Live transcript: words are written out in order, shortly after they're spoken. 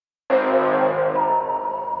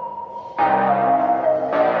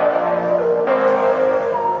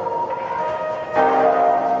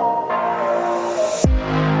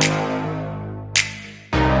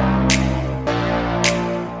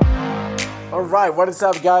Alright, what is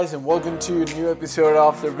up guys, and welcome to a new episode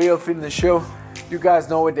of The Real Fitness Show. You guys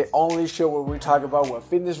know it, the only show where we talk about what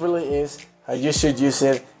fitness really is, how you should use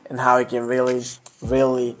it, and how it can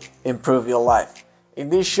really improve your life.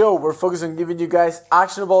 In this show, we're focused on giving you guys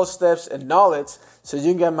actionable steps and knowledge so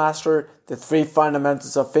you can master the three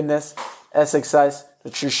fundamentals of fitness: exercise,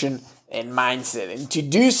 nutrition, and mindset. And to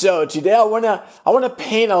do so, today I wanna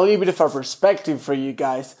paint a little bit of a perspective for you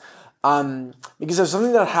guys, because of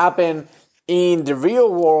something that happened in the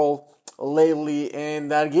real world lately,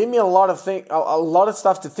 and that gave me a lot of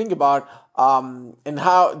stuff to think about, and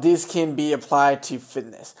how this can be applied to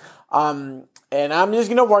fitness. And I'm just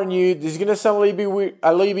gonna warn you, this is gonna sound a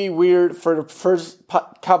little bit weird for the first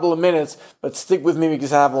couple of minutes, but stick with me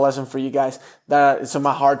because I have a lesson for you guys that is on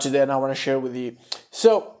my heart today, and I want to share with you.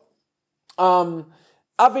 So,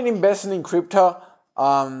 I've been investing in crypto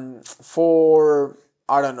for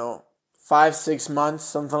 5-6 months,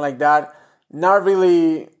 something like that. Not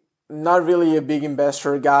really a big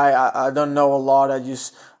investor guy. I don't know a lot. I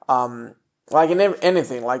just like in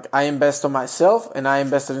anything. Like I invest on myself, and I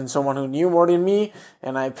invested in someone who knew more than me,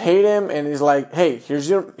 and I paid him, and he's like, "Hey,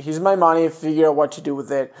 here's my money. Figure out what to do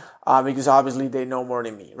with it," because obviously they know more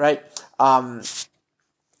than me, right? And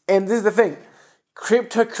this is the thing.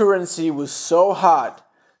 Cryptocurrency was so hot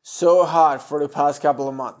for the past couple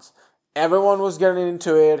of months. Everyone was getting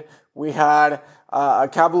into it. We had a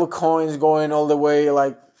couple of coins going all the way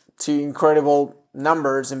to incredible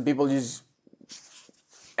numbers, and people just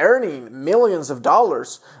earning millions of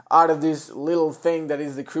dollars out of this little thing that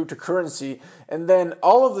is the cryptocurrency. And then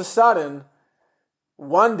all of a sudden,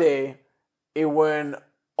 one day, it went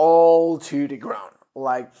all to the ground.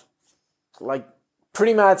 Like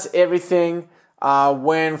pretty much everything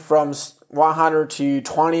went from 100 to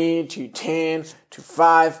 20 to 10 to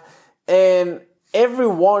 5, and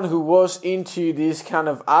everyone who was into these kind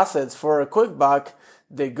of assets for a quick buck,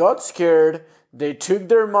 they got scared, they took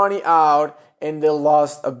their money out, and they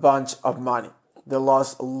lost a bunch of money. They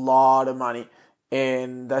lost a lot of money,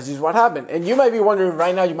 and that's just what happened. And you might be wondering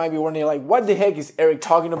right now, what the heck is Eric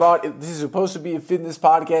talking about? This is supposed to be a fitness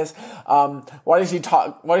podcast. What is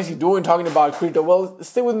he doing talking about crypto? Well,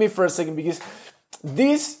 stay with me for a second, because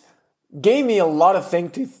this gave me a lot of stuff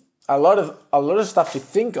to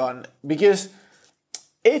think on, because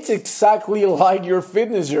it's exactly like your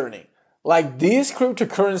fitness journey. Like this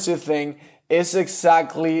cryptocurrency thing is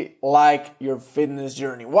exactly like your fitness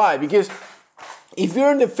journey. Why? Because if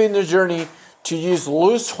you're in the fitness journey to just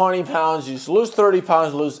lose 20 pounds, just lose 30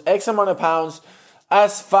 pounds, lose X amount of pounds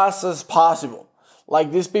as fast as possible.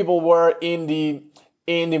 Like these people were in the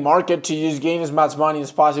market to just gain as much money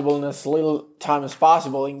as possible in as little time as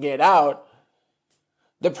possible and get out.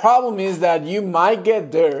 The problem is that you might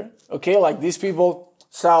get there, okay? Like these people.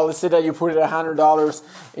 So let's say that you put $100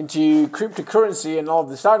 into cryptocurrency, and all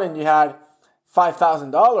of a sudden you had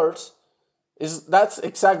 $5,000. That's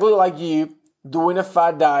exactly like you doing a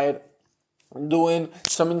fat diet, doing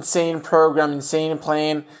some insane program, insane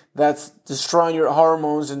plan that's destroying your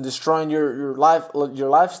hormones and destroying your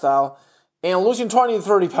lifestyle, and losing 20 to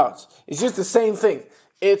 30 pounds. It's just the same thing.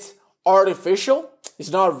 It's artificial.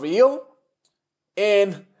 It's not real,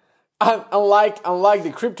 and Unlike the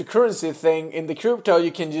cryptocurrency thing, in the crypto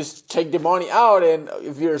you can just take the money out, and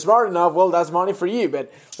if you're smart enough, well, that's money for you.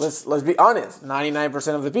 But let's be honest,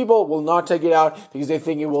 99% of the people will not take it out because they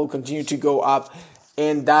think it will continue to go up,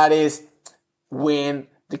 and that is when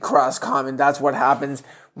the crash comes, and that's what happens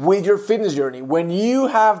with your fitness journey. When you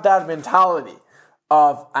have that mentality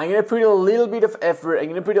of, I'm going to put a little bit of effort, I'm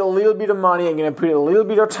going to put a little bit of money, I'm going to put a little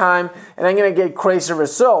bit of time, and I'm going to get crazy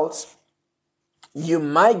results. You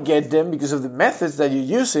might get them because of the methods that you're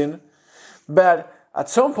using, but at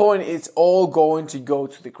some point, it's all going to go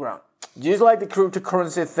to the ground. Just like the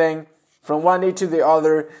cryptocurrency thing, from one day to the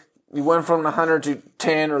other, it went from 100 to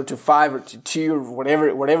 10 or to 5 or to 2 or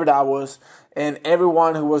whatever that was, and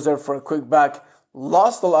everyone who was there for a quick buck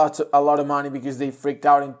lost a lot of money because they freaked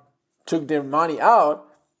out and took their money out.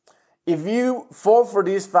 If you fall for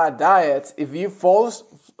these fat diets, if you fall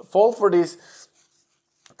for these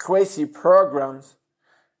crazy programs,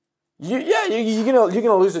 you're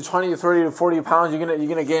gonna lose the 20 to 30 to 40 pounds. You're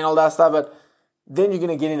gonna gain all that stuff, but then you're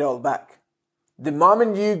gonna gain it all back. The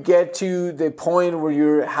moment you get to the point where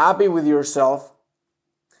you're happy with yourself,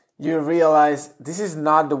 you realize this is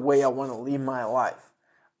not the way I want to live my life.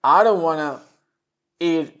 I don't want to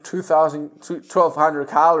eat 1,200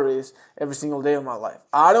 calories every single day of my life.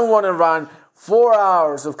 I don't want to run 4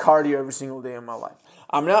 hours of cardio every single day of my life.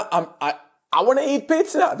 I want to eat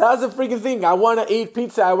pizza. That's the freaking thing. I want to eat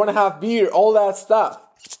pizza. I want to have beer, all that stuff.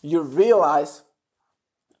 You realize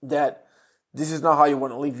that this is not how you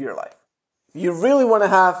want to live your life. if you really want to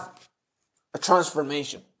have a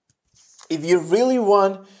transformation, if you really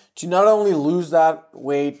want to not only lose that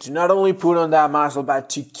weight, to not only put on that muscle, but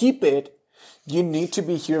to keep it, you need to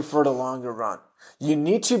be here for the longer run. You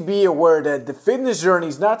need to be aware that the fitness journey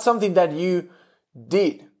is not something that you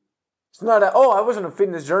did. It's not that, I was on a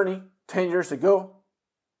fitness journey 10 years ago.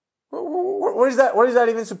 What is that? What is that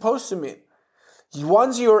even supposed to mean?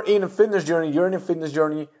 Once you're in a fitness journey, you're in a fitness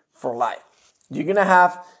journey for life. You're going to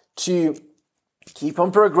have to keep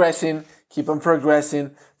on progressing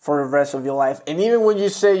for the rest of your life. And even when you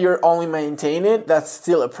say you're only maintaining it, that's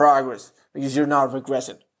still a progress because you're not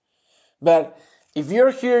regressing. But if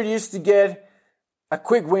you're here just to get a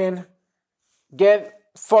quick win, get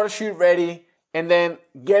photo shoot ready, and then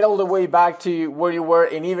get all the way back to where you were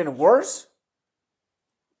and even worse,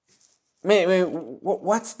 man,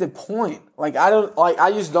 what's the point?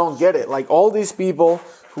 I just don't get it. Like, all these people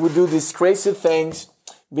who do these crazy things,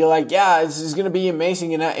 be like, yeah, this is going to be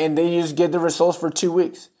amazing, and they just get the results for 2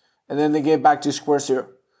 weeks, and then they get back to square zero.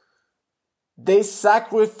 They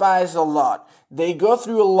sacrifice a lot. They go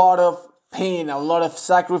through a lot of pain, a lot of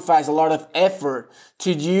sacrifice, a lot of effort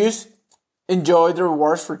to just enjoy the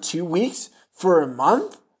rewards for 2 weeks, for a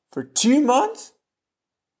month, for 2 months.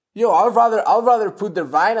 I'd rather put the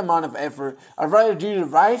right amount of effort. I'd rather do the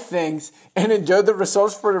right things and enjoy the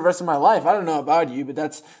results for the rest of my life. I don't know about you, but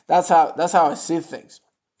that's how I see things.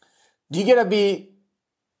 You gotta be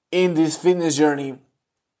in this fitness journey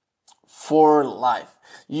for life.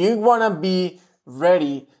 You wanna be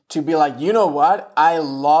ready to be like, you know what? I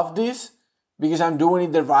love this because I'm doing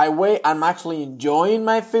it the right way. I'm actually enjoying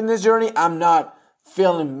my fitness journey. I'm not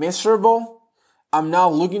feeling miserable. I'm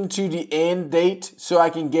not looking to the end date so I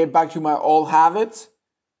can get back to my old habits.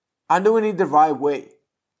 I'm doing it the right way.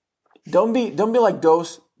 Don't be like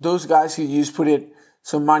those guys who just put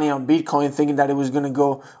some money on Bitcoin thinking that it was going to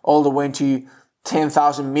go all the way to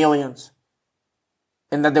 10,000 millions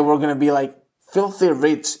and that they were going to be like filthy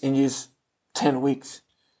rich in just 10 weeks.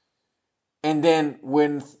 And then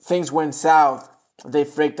when things went south, they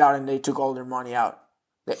freaked out and they took all their money out.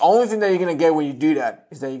 The only thing that you're going to get when you do that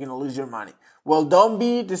is that you're going to lose your money. Well, don't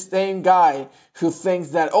be the same guy who thinks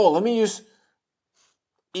that, let me just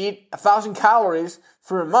eat 1,000 calories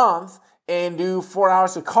for a month and do 4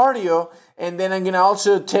 hours of cardio, and then I'm going to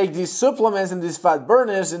also take these supplements and these fat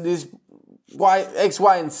burners and these X,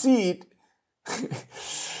 Y, and Z,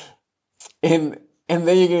 and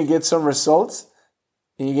then you're going to get some results,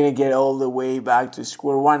 and you're going to get all the way back to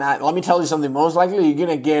square one. Let me tell you something. Most likely, you're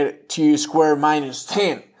going to get to square minus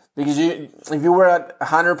 10. Because if you were at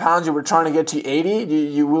 100 pounds, you were trying to get to 80,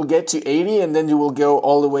 you will get to 80, and then you will go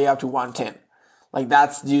all the way up to 110. Like,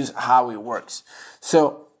 that's just how it works.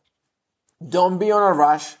 So, don't be on a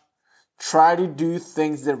rush. Try to do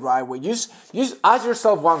things the right way. Just ask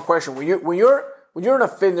yourself one question. When you're on a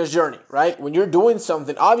fitness journey, right? When you're doing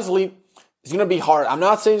something, obviously, it's gonna be hard. I'm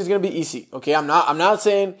not saying it's gonna be easy, okay? I'm not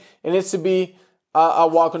saying it needs to be a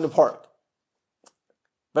walk in the park.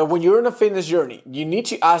 But when you're in a fitness journey, you need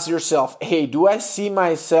to ask yourself, hey, do I see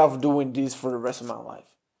myself doing this for the rest of my life?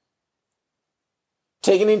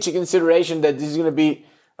 Taking into consideration that this is going to be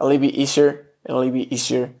a little bit easier, and a little bit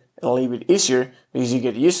easier, and a little bit easier, because you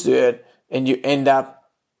get used to it, and you end up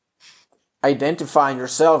identifying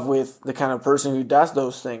yourself with the kind of person who does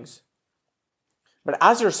those things. But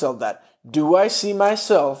ask yourself that, do I see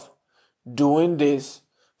myself doing this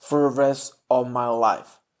for the rest of my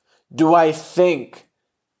life? Do I think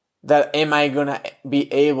that am I going to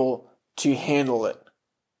be able to handle it?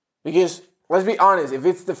 Because let's be honest, if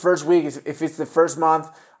it's the first week, if it's the first month,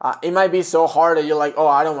 it might be so hard that you're like,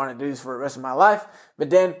 I don't want to do this for the rest of my life.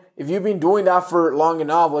 But then if you've been doing that for long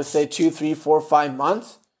enough, let's say 2, 3, 4, 5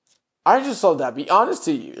 months, I just told that, be honest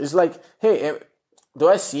to you. It's like, hey, do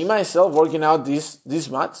I see myself working out this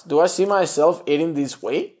much? Do I see myself eating this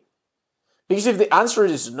way? Because if the answer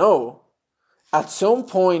is no, at some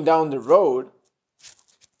point down the road,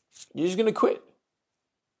 you're just going to quit.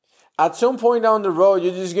 At some point down the road,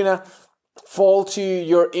 you're just going to fall to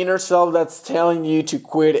your inner self that's telling you to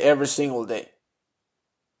quit every single day.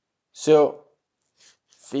 So,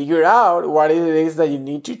 figure out what it is that you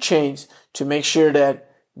need to change to make sure that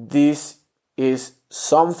this is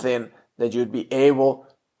something that you'd be able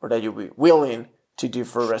or that you'll be willing to do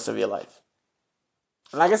for the rest of your life.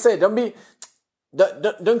 And like I said,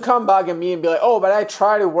 don't come back at me and be like, but I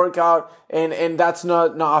try to work out and that's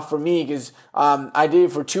not for me because I did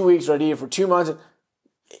it for 2 weeks or I did it for 2 months.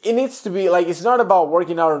 It needs to be like, it's not about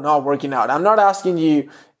working out or not working out. I'm not asking you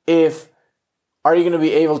are you going to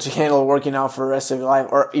be able to handle working out for the rest of your life,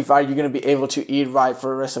 or are you going to be able to eat right for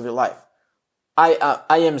the rest of your life. I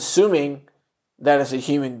am assuming that as a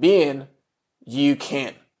human being, you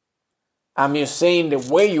can. I'm just saying the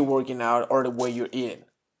way you're working out or the way you're eating.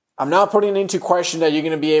 I'm not putting into question that you're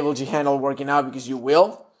going to be able to handle working out, because you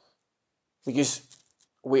will. Because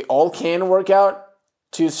we all can work out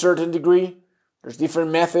to a certain degree. There's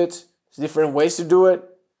different methods. There's different ways to do it.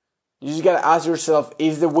 You just got to ask yourself,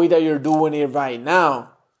 is the way that you're doing it right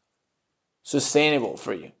now sustainable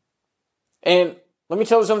for you? And let me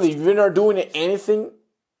tell you something. If you're not doing anything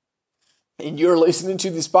and you're listening to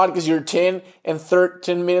this podcast, you're 10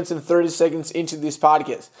 minutes and 30 seconds into this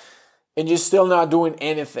podcast, and you're still not doing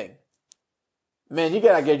anything, man, you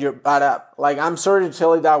got to get your butt up. Like, I'm sorry to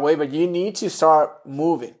tell you that way, but you need to start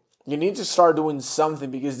moving. You need to start doing something,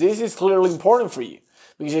 because this is clearly important for you.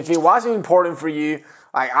 Because if it wasn't important for you,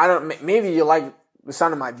 like, maybe you like the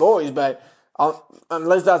sound of my voice, but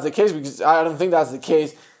unless that's the case, because I don't think that's the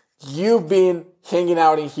case, you've been hanging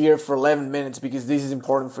out in here for 11 minutes because this is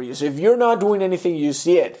important for you. So if you're not doing anything, you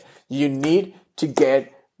see it. You need to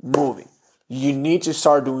get moving. You need to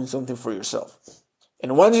start doing something for yourself.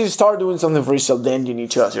 And once you start doing something for yourself, then you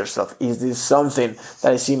need to ask yourself, is this something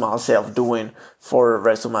that I see myself doing for the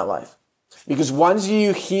rest of my life? Because once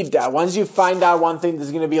you hit that, once you find out one thing that's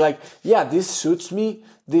going to be like, yeah, this suits me.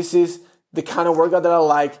 This is the kind of workout that I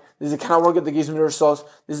like. This is the kind of workout that gives me the results.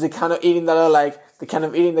 This is the kind of eating that I like. The kind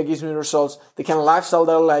of eating that gives me the results. The kind of lifestyle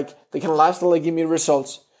that I like. The kind of lifestyle that gives me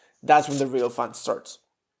results. That's when the real fun starts.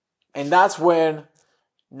 And that's when,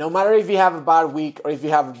 no matter if you have a bad week or if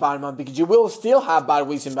you have a bad month, because you will still have bad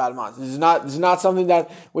weeks and bad months. This is not something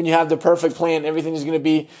that when you have the perfect plan, everything is going to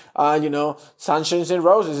be, sunshine and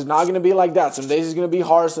roses. It's not going to be like that. Some days it's going to be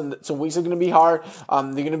hard. Some weeks are going to be hard.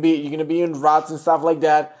 You're going to be in ruts and stuff like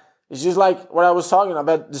that. It's just like what I was talking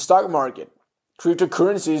about the stock market.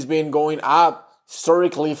 Cryptocurrency has been going up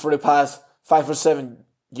historically for the past 5 or 7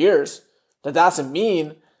 years. That doesn't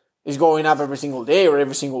mean it's going up every single day or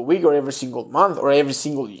every single week or every single month or every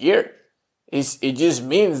single year. It just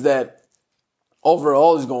means that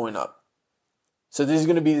overall it's going up. So this is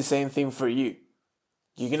going to be the same thing for you.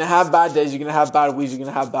 You're going to have bad days, you're going to have bad weeks, you're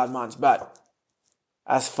going to have bad months. But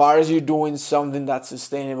as far as you're doing something that's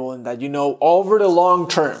sustainable and that you know over the long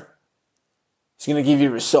term, it's going to give you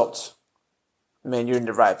results, man, you're in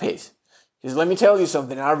the right pace. Because let me tell you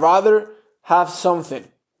something. I'd rather have something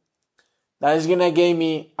that is going to give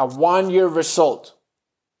me a 1-year result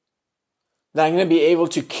that I'm going to be able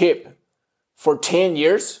to keep for 10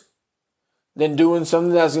 years than doing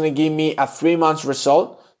something that's going to give me a 3 months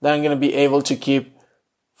result that I'm going to be able to keep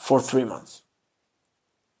for 3 months.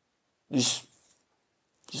 Just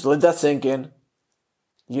let that sink in.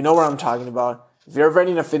 You know what I'm talking about. If you're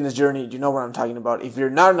already in a fitness journey, you know what I'm talking about. If you're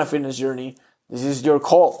not in a fitness journey, this is your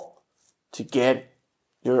call to get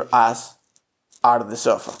your ass out of the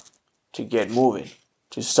sofa, to get moving,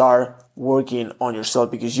 to start working on yourself,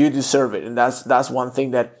 because you deserve it. And that's one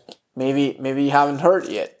thing that maybe you haven't heard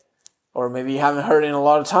yet, or maybe you haven't heard in a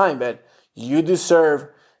lot of time, but you deserve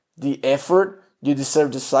the effort, you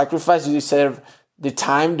deserve the sacrifice, you deserve the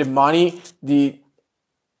time, the money,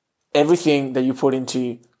 everything that you put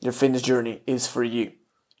into your fitness journey is for you.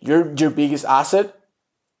 You're your biggest asset.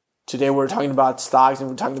 Today we're talking about stocks and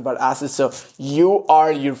we're talking about assets. So you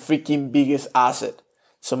are your freaking biggest asset.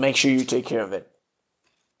 So make sure you take care of it.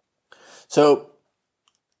 So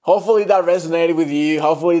hopefully that resonated with you.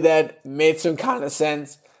 Hopefully that made some kind of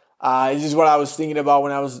sense. This is what I was thinking about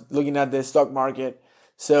when I was looking at the stock market.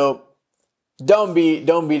 So don't be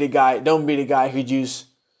the guy who just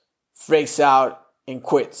freaks out and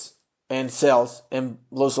quits and sells and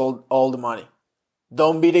loses all the money.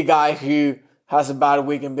 Don't be the guy who has a bad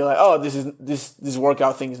week and be like, oh, this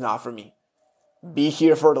workout thing is not for me. Be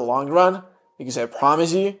here for the long run, because I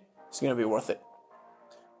promise you, it's going to be worth it.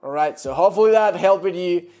 All right, so hopefully that helped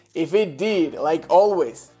you. If it did, like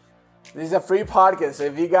always, this is a free podcast. So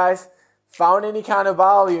if you guys found any kind of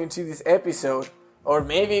value into this episode, or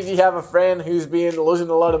maybe if you have a friend who's been losing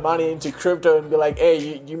a lot of money into crypto and be like,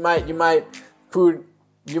 hey, you might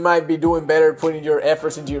be doing better putting your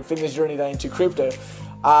efforts into your fitness journey than into crypto.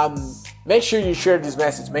 Make sure you share this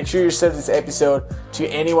message. Make sure you share this episode to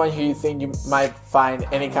anyone who you think you might find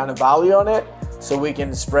any kind of value on it, so we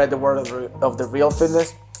can spread the word of the real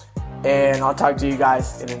fitness. And I'll talk to you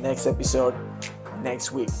guys in the next episode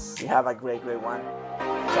next week. You have a great one.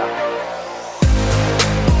 Ciao.